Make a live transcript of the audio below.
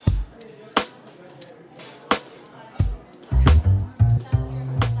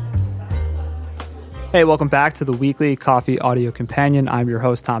Hey, welcome back to the Weekly Coffee Audio Companion. I'm your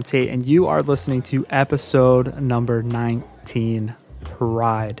host, Tom Tate, and you are listening to episode number 19,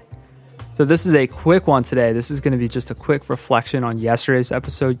 Pride. So this is a quick one today. This is going to be just a quick reflection on yesterday's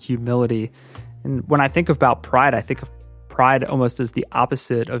episode, humility. And when I think about pride, I think of pride almost as the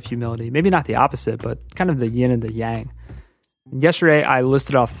opposite of humility. Maybe not the opposite, but kind of the yin and the yang. And yesterday, I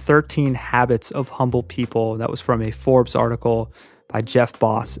listed off 13 habits of humble people. That was from a Forbes article by Jeff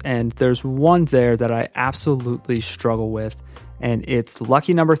Boss. And there's one there that I absolutely struggle with. And it's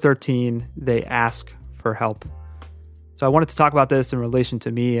lucky number 13, they ask for help. So I wanted to talk about this in relation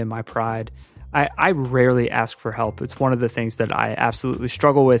to me and my pride. I rarely ask for help. It's one of the things that I absolutely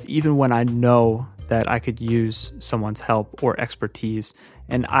struggle with, even when I know that I could use someone's help or expertise.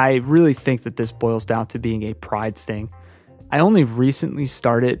 And I really think that this boils down to being a pride thing. I only recently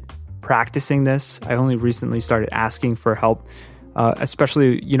started practicing this. I only recently started asking for help,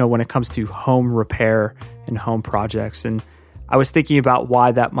 especially, when it comes to home repair and home projects. And I was thinking about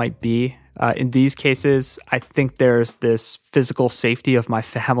why that might be. In these cases, I think there's this physical safety of my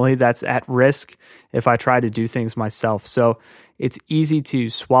family that's at risk if I try to do things myself. So it's easy to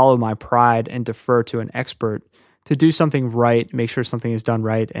swallow my pride and defer to an expert to do something right, make sure something is done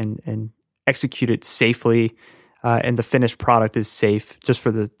right, and execute it safely, and the finished product is safe just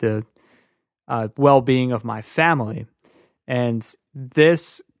for the well-being of my family. And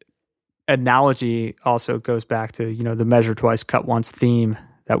this analogy also goes back to, the measure twice, cut once theme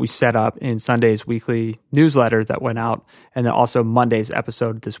that we set up in Sunday's weekly newsletter that went out, and then also Monday's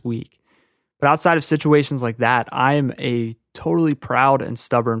episode this week. But outside of situations like that, I'm a totally proud and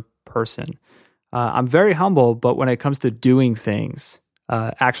stubborn person. I'm very humble, but when it comes to doing things,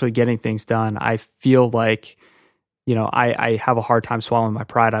 actually getting things done, I feel like, I have a hard time swallowing my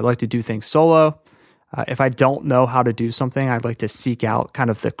pride. I like to do things solo. If I don't know how to do something, I'd like to seek out kind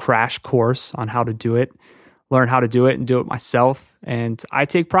of the crash course on how to do it, learn how to do it and do it myself. And I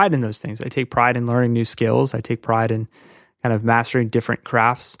take pride in those things. I take pride in learning new skills. I take pride in kind of mastering different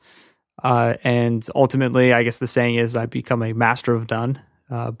crafts. And ultimately, I guess the saying is I become a master of none.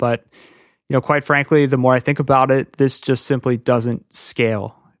 But quite frankly, the more I think about it, this just simply doesn't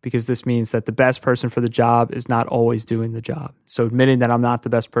scale, because this means that the best person for the job is not always doing the job. So admitting that I'm not the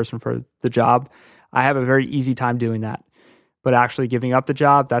best person for the job, I have a very easy time doing that. But actually giving up the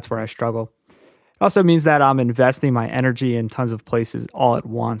job, that's where I struggle. It also means that I'm investing my energy in tons of places all at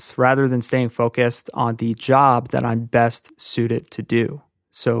once, rather than staying focused on the job that I'm best suited to do.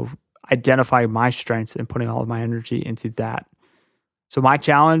 So identifying my strengths and putting all of my energy into that. So my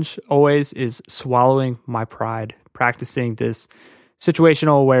challenge always is swallowing my pride, practicing this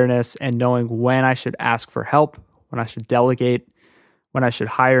situational awareness and knowing when I should ask for help, when I should delegate, when I should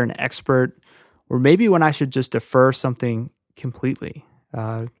hire an expert, or maybe when I should just defer something completely.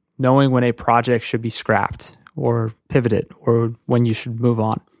 Knowing when a project should be scrapped or pivoted, or when you should move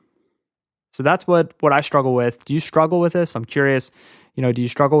on. So that's what I struggle with. Do you struggle with this? I'm curious, do you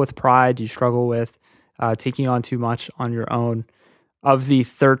struggle with pride? Do you struggle with taking on too much on your own? Of the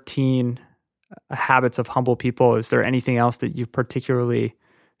 13 habits of humble people, is there anything else that you particularly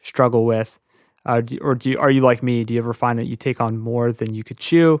struggle with? Are you like me? Do you ever find that you take on more than you could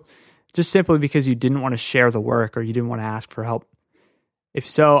chew, just simply because you didn't want to share the work or you didn't want to ask for help? If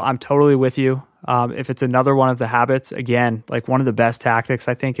so, I'm totally with you. If it's another one of the habits, again, like one of the best tactics,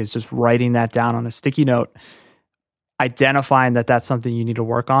 I think, is just writing that down on a sticky note, identifying that that's something you need to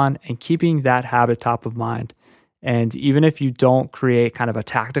work on, and keeping that habit top of mind. And even if you don't create kind of a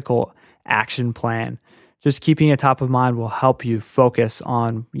tactical action plan, just keeping it top of mind will help you focus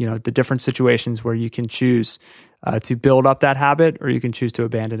on, the different situations where you can choose to build up that habit, or you can choose to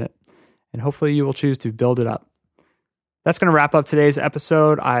abandon it. And hopefully you will choose to build it up. That's going to wrap up today's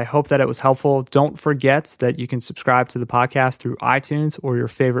episode. I hope that it was helpful. Don't forget that you can subscribe to the podcast through iTunes or your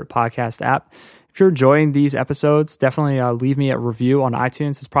favorite podcast app. If you're enjoying these episodes, definitely leave me a review on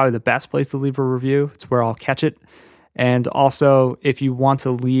iTunes. It's probably the best place to leave a review. It's where I'll catch it. And also, if you want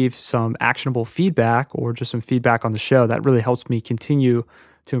to leave some actionable feedback or just some feedback on the show, that really helps me continue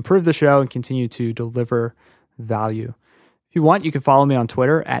to improve the show and continue to deliver value. If you want, you can follow me on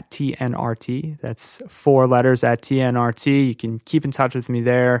Twitter at TNRT. That's 4 letters at TNRT. You can keep in touch with me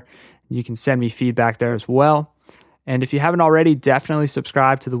there. You can send me feedback there as well. And if you haven't already, definitely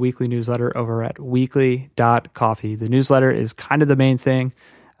subscribe to the weekly newsletter over at weekly.coffee. The newsletter is kind of the main thing,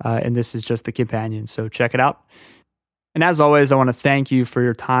 and this is just the companion. So check it out. And as always, I want to thank you for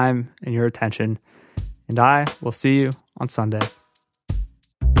your time and your attention. And I will see you on Sunday.